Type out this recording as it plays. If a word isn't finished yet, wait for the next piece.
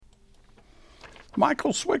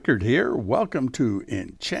Michael Swickard here. Welcome to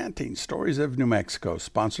Enchanting Stories of New Mexico,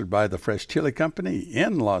 sponsored by the Fresh Chili Company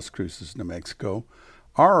in Las Cruces, New Mexico.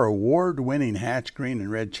 Our award-winning Hatch Green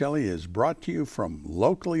and Red Chili is brought to you from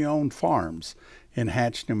locally owned farms in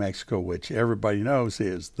Hatch, New Mexico, which everybody knows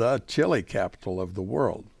is the chili capital of the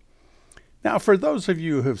world. Now, for those of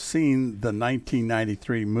you who have seen the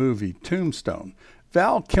 1993 movie Tombstone,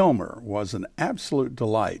 Val Kilmer was an absolute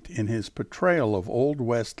delight in his portrayal of Old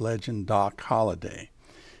West legend Doc Holliday.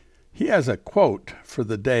 He has a quote for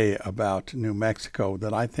the day about New Mexico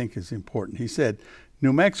that I think is important. He said,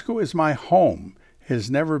 "New Mexico is my home. It has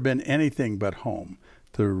never been anything but home.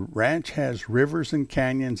 The ranch has rivers and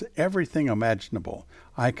canyons, everything imaginable.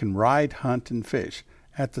 I can ride, hunt, and fish.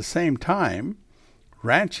 At the same time,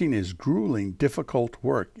 ranching is grueling, difficult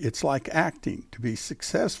work. It's like acting. To be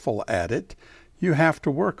successful at it, you have to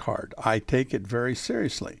work hard. I take it very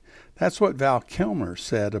seriously." That's what Val Kilmer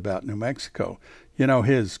said about New Mexico. You know,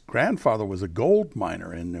 his grandfather was a gold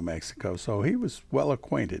miner in New Mexico, so he was well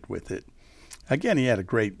acquainted with it. Again, he had a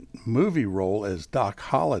great movie role as Doc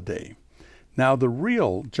Holliday. Now, the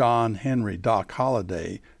real John Henry Doc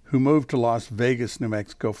Holliday, who moved to Las Vegas, New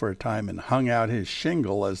Mexico for a time and hung out his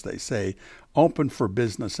shingle, as they say, opened for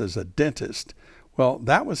business as a dentist, well,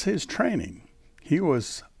 that was his training. He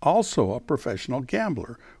was also a professional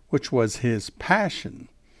gambler, which was his passion.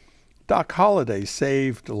 Doc Holliday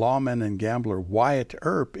saved lawman and gambler Wyatt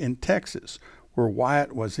Earp in Texas, where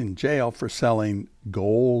Wyatt was in jail for selling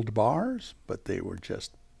gold bars, but they were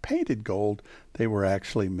just painted gold. They were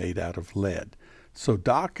actually made out of lead. So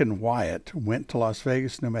Doc and Wyatt went to Las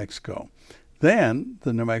Vegas, New Mexico. Then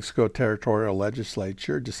the New Mexico Territorial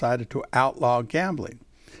Legislature decided to outlaw gambling.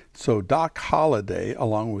 So Doc Holliday,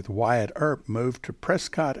 along with Wyatt Earp, moved to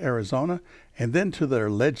Prescott, Arizona, and then to their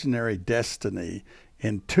legendary destiny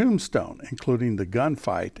in Tombstone, including the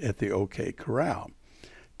gunfight at the OK Corral.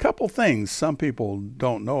 Couple things some people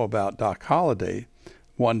don't know about Doc Holliday,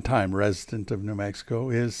 one-time resident of New Mexico,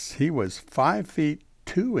 is he was 5 feet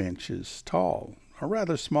 2 inches tall, a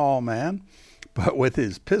rather small man. But with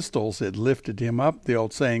his pistols, it lifted him up. The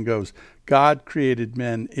old saying goes, God created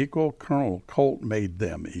men equal, Colonel Colt made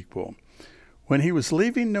them equal. When he was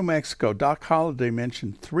leaving New Mexico, Doc Holliday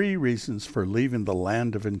mentioned 3 reasons for leaving the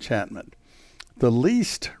land of enchantment. The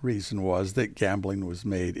least reason was that gambling was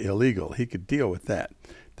made illegal. He could deal with that.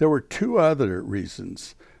 There were 2 other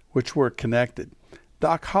reasons which were connected.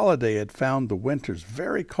 Doc Holliday had found the winters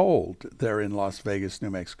very cold there in Las Vegas,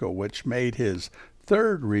 New Mexico, which made his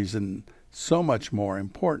 3rd reason so much more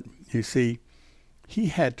important. You see, he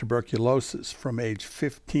had tuberculosis from age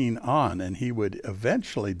 15 on, and he would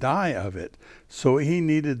eventually die of it, so he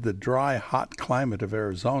needed the dry, hot climate of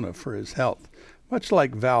Arizona for his health. Much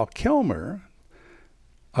like Val Kilmer,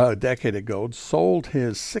 a decade ago, sold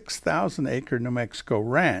his 6,000-acre New Mexico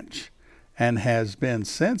ranch and has been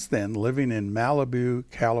since then living in Malibu,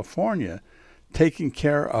 California, taking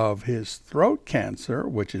care of his throat cancer,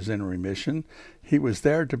 which is in remission. He was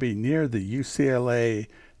there to be near the UCLA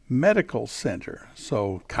Medical Center.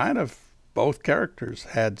 So kind of both characters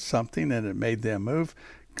had something and it made them move.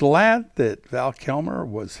 Glad that Val Kilmer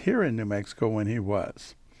was here in New Mexico when he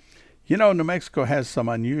was. You know, New Mexico has some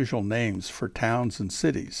unusual names for towns and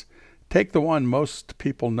cities. Take the one most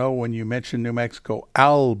people know when you mention New Mexico,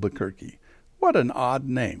 Albuquerque. What an odd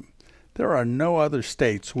name. There are no other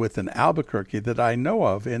states with an Albuquerque that I know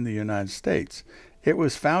of in the United States. It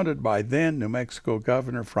was founded by then New Mexico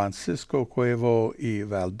Governor Francisco Cuervo y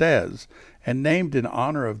Valdez and named in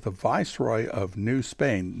honor of the Viceroy of New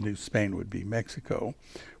Spain. New Spain would be Mexico,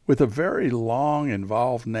 with a very long,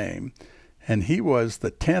 involved name. And he was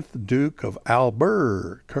the 10th Duke of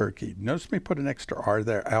Albuquerque. Notice me put an extra R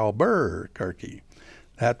there, Albuquerque.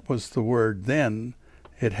 That was the word then.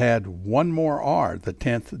 It had one more R, the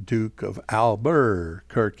 10th Duke of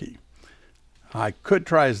Albuquerque. I could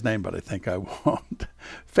try his name, but I think I won't.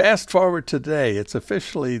 Fast forward today, it's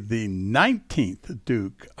officially the 19th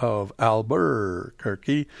Duke of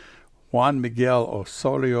Albuquerque, Juan Miguel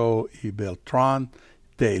Osorio y Beltran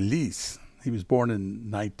de Lis. He was born in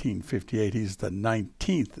 1958. He's the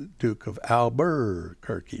 19th Duke of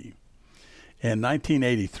Albuquerque. In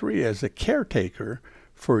 1983, as a caretaker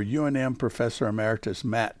for UNM Professor Emeritus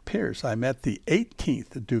Matt Pierce, I met the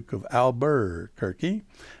 18th Duke of Albuquerque.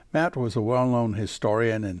 Matt was a well-known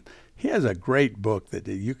historian, and he has a great book that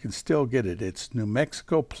you can still get it. It's New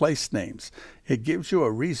Mexico Place Names. It gives you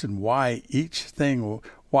a reason why each thing,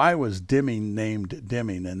 why was Deming named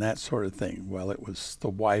Deming and that sort of thing. Well, it was the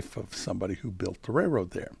wife of somebody who built the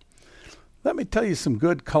railroad there. Let me tell you some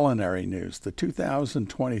good culinary news. The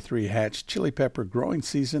 2023 Hatch chili pepper growing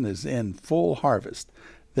season is in full harvest.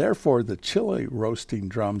 Therefore, the chili roasting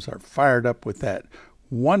drums are fired up with that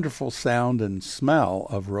wonderful sound and smell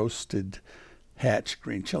of roasted hatch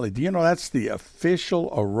green chili. Do you know that's the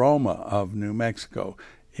official aroma of New Mexico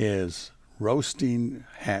is roasting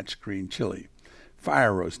hatch green chili?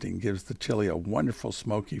 Fire roasting gives the chili a wonderful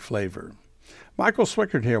smoky flavor. Michael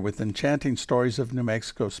Swickard here with Enchanting Stories of New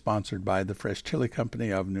Mexico, sponsored by the Fresh Chili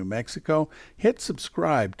Company of New Mexico. Hit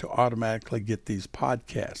subscribe to automatically get these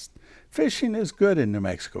podcasts. Fishing is good in New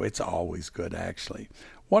Mexico. It's always good, actually.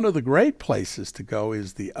 One of the great places to go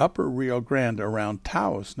is the Upper Rio Grande around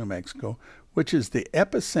Taos, New Mexico, which is the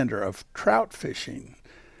epicenter of trout fishing.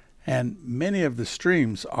 And many of the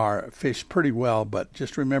streams are fished pretty well, but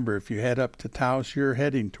just remember, if you head up to Taos, you're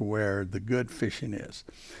heading to where the good fishing is.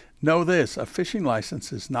 Know this, a fishing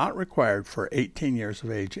license is not required for 18 years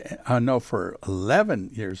of age, for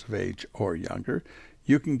 11 years of age or younger.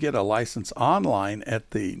 You can get a license online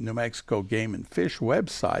at the New Mexico Game and Fish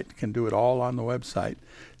website. You can do it all on the website.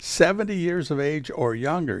 70 years of age or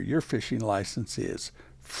younger, your fishing license is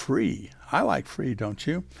free. I like free, don't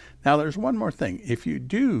you? Now, there's one more thing. If you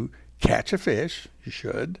do catch a fish, you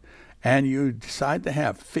should, and you decide to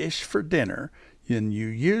have fish for dinner, and you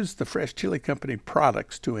use the Fresh Chili Company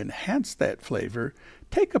products to enhance that flavor,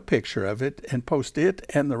 take a picture of it and post it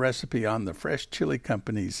and the recipe on the Fresh Chili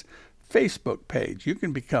Company's Facebook page. You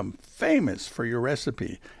can become famous for your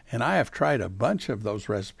recipe, and I have tried a bunch of those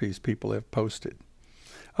recipes people have posted.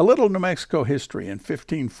 A little New Mexico history. In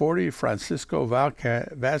 1540, Francisco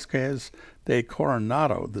Vázquez de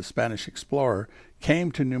Coronado, the Spanish explorer,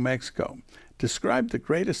 came to New Mexico, described the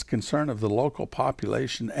greatest concern of the local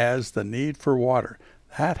population as the need for water.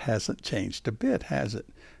 That hasn't changed a bit, has it?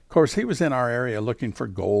 Of course, he was in our area looking for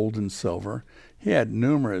gold and silver. He had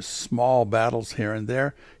numerous small battles here and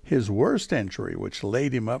there. His worst injury, which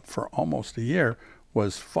laid him up for almost a year,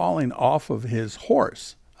 was falling off of his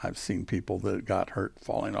horse. I've seen people that got hurt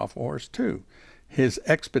falling off a horse too. His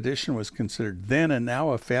expedition was considered then and now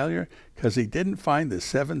a failure because he didn't find the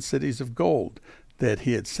 7 cities of gold that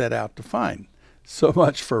he had set out to find. So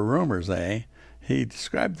much for rumors, eh? He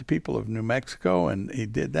described the people of New Mexico, and he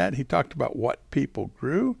did that. He talked about what people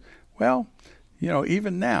grew. Well,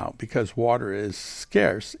 even now, because water is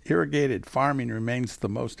scarce, irrigated farming remains the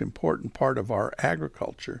most important part of our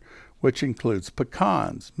agriculture, which includes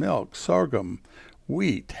pecans, milk, sorghum,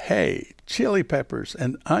 wheat, hay, chili peppers,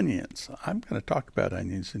 and onions. I'm going to talk about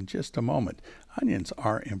onions in just a moment. Onions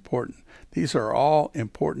are important. These are all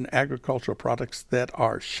important agricultural products that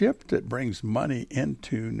are shipped that brings money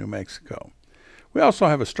into New Mexico. We also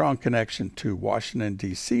have a strong connection to Washington,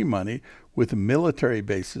 D.C. money, with military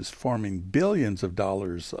bases forming billions of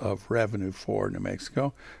dollars of revenue for New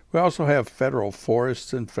Mexico. We also have federal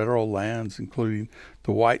forests and federal lands, including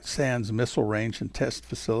the White Sands Missile Range and Test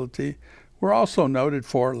Facility. We're also noted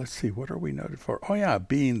for, what are we noted for? Oh yeah,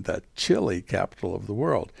 being the chili capital of the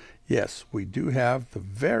world. Yes, we do have the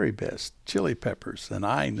very best chili peppers, and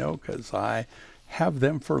I know because I have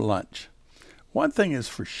them for lunch. One thing is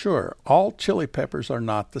for sure, all chili peppers are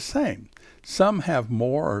not the same. Some have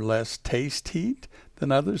more or less taste heat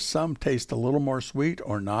than others. Some taste a little more sweet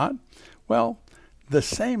or not. Well, the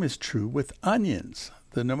same is true with onions.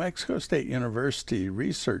 The New Mexico State University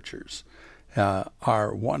researchers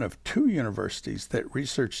are one of 2 universities that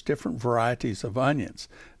research different varieties of onions.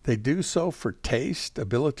 They do so for taste,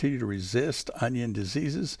 ability to resist onion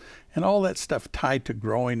diseases, and all that stuff tied to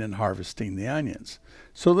growing and harvesting the onions.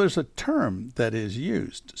 So there's a term that is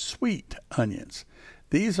used, sweet onions.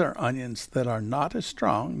 These are onions that are not as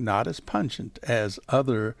strong, not as pungent as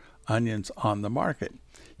other onions on the market.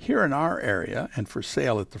 Here in our area, and for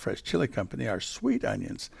sale at the Fresh Chili Company, are sweet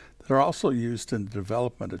onions that are also used in the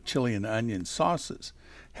development of chili and onion sauces.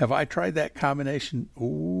 Have I tried that combination?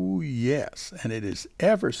 Oh, yes, and it is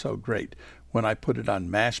ever so great when I put it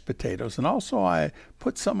on mashed potatoes, and also I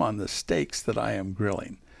put some on the steaks that I am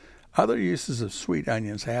grilling. Other uses of sweet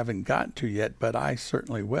onions I haven't gotten to yet, but I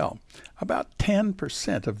certainly will. About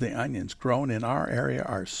 10% of the onions grown in our area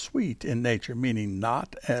are sweet in nature, meaning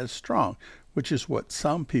not as strong, which is what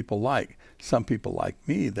some people like. Some people like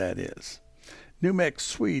me, that is. New Mex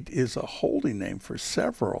Sweet is a holding name for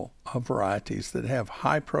several varieties that have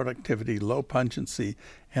high productivity, low pungency,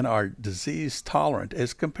 and are disease tolerant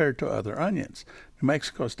as compared to other onions. New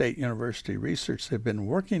Mexico State University researchers have been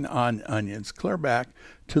working on onions clear back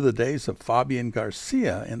to the days of Fabian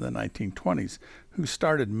Garcia in the 1920s, who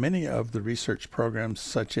started many of the research programs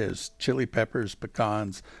such as chili peppers,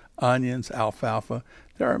 pecans, onions, alfalfa.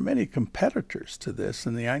 There are many competitors to this,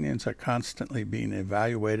 and the onions are constantly being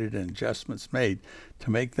evaluated and adjustments made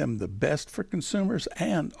to make them the best for consumers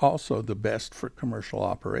and also the best for commercial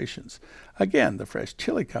operations. Again, the Fresh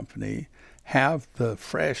Chili Company have the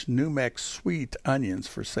fresh New Mex sweet onions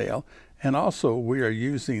for sale, and also we are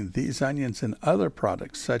using these onions in other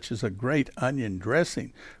products such as a great onion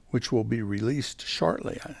dressing, which will be released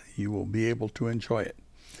shortly. You will be able to enjoy it.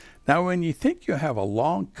 Now, when you think you have a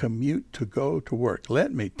long commute to go to work,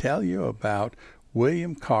 let me tell you about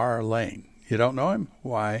William Carr Lane. You don't know him?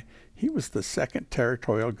 Why, he was the second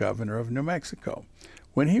territorial governor of New Mexico.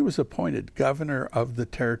 When he was appointed governor of the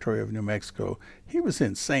territory of New Mexico, he was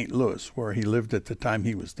in St. Louis, where he lived at the time.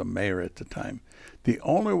 He was the mayor at the time. The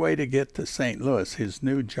only way to get to St. Louis, his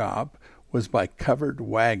new job, was by covered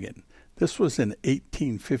wagon. This was in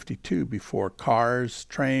 1852, before cars,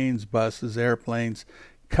 trains, buses, airplanes.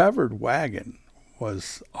 Covered wagon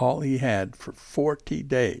was all he had for 40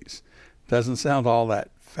 days. Doesn't sound all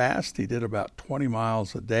that fast. He did about 20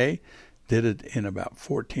 miles a day, did it in about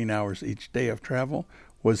 14 hours each day of travel.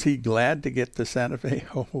 Was he glad to get to Santa Fe?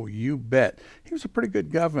 Oh, you bet. He was a pretty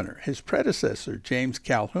good governor. His predecessor, James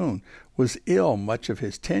Calhoun, was ill much of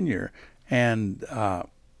his tenure, and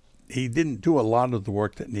he didn't do a lot of the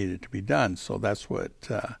work that needed to be done. So that's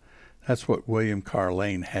what William Carr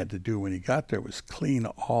Lane had to do when he got there, was clean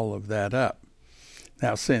all of that up.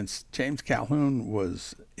 Now, since James Calhoun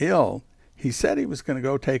was ill, he said he was going to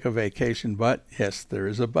go take a vacation, but, yes, there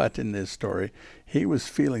is a but in this story. He was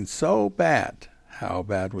feeling so bad. How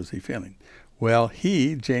bad was he feeling? Well,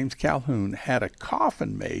 James Calhoun, had a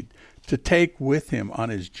coffin made to take with him on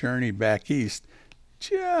his journey back east,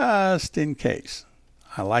 just in case.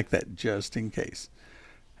 I like that, just in case.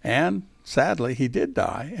 And sadly, he did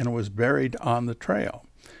die and was buried on the trail.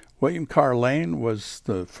 William Carr Lane was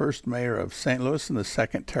the first mayor of St. Louis and the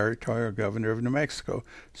second territorial governor of New Mexico,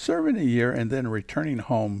 serving a year and then returning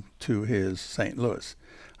home to his St. Louis.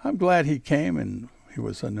 I'm glad he came, and he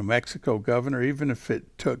was a New Mexico governor, even if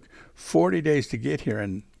it took 40 days to get here,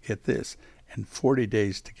 and get this, and 40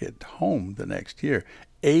 days to get home the next year.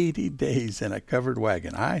 80 days in a covered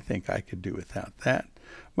wagon. I think I could do without that.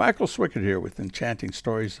 Michael Swickert here with Enchanting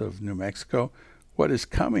Stories of New Mexico. What is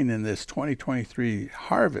coming in this 2023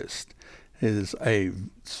 harvest is a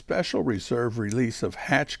special reserve release of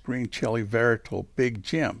Hatch Green Chili Veritable Big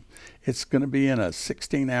Jim. It's going to be in a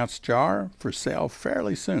 16-ounce jar for sale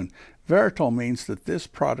fairly soon. Veritable means that this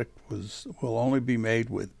product will only be made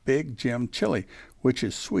with Big Jim chili, which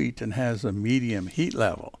is sweet and has a medium heat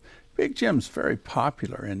level. Big Jim's very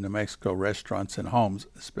popular in New Mexico restaurants and homes,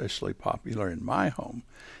 especially popular in my home.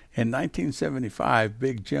 In 1975,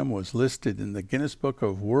 Big Jim was listed in the Guinness Book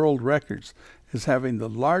of World Records as having the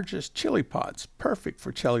largest chili pots, perfect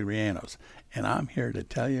for chili rellenos. And I'm here to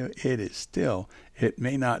tell you, it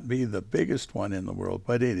may not be the biggest one in the world,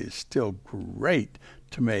 but it is still great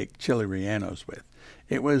to make chili rellenos with.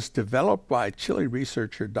 It was developed by chili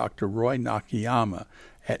researcher Dr. Roy Nakayama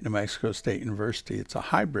at New Mexico State University. It's a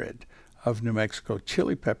hybrid of New Mexico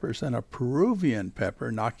chili peppers and a Peruvian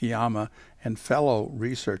pepper Nakayama and fellow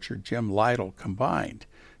researcher Jim Lytle combined.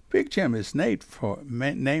 Big Jim is named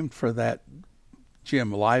for that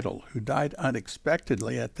Jim Lytle, who died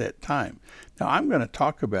unexpectedly at that time. Now, I'm going to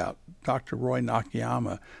talk about Dr. Roy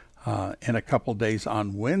Nakayama in a couple days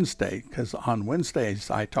on Wednesday, because on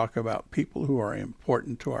Wednesdays I talk about people who are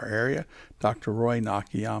important to our area. Dr. Roy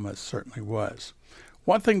Nakayama certainly was.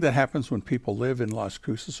 One thing that happens when people live in Las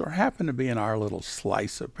Cruces or happen to be in our little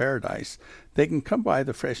slice of paradise, they can come by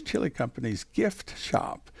the Fresh Chili Company's gift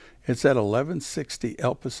shop. It's at 1160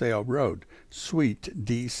 El Paseo Road, Suite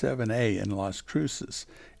D7A in Las Cruces.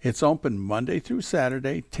 It's open Monday through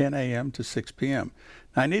Saturday, 10 a.m. to 6 p.m.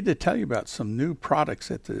 Now, I need to tell you about some new products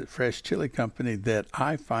at the Fresh Chili Company that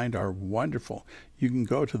I find are wonderful. You can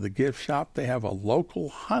go to the gift shop. They have a local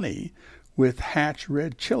honey with Hatch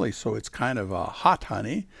red chili, so it's kind of a hot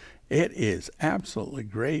honey. It is absolutely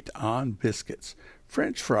great on biscuits.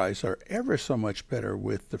 French fries are ever so much better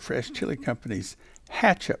with the Fresh Chili Company's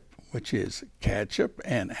Hatchup, which is ketchup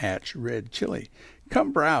and Hatch red chili.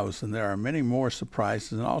 Come browse, and there are many more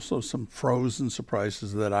surprises and also some frozen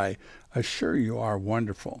surprises that I assure you are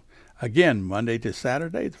wonderful. Again, Monday to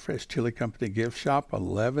Saturday, the Fresh Chili Company gift shop,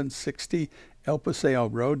 1160 El Paseo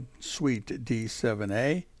Road, Suite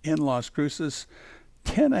D7A in Las Cruces,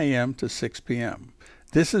 10 a.m. to 6 p.m.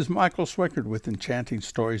 This is Michael Swickert with Enchanting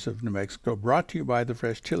Stories of New Mexico, brought to you by the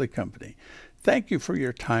Fresh Chili Company. Thank you for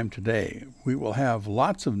your time today. We will have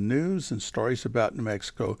lots of news and stories about New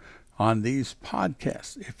Mexico on these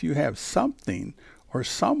podcasts. If you have something or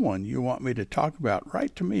someone you want me to talk about,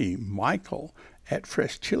 write to me, Michael at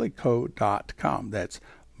freshchilico.com. That's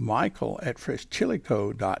Michael at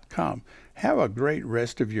freshchilico.com. Have a great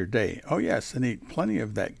rest of your day. Oh, yes, and eat plenty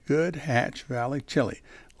of that good Hatch Valley chili.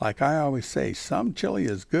 Like I always say, some chili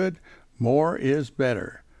is good, more is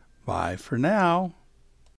better. Bye for now.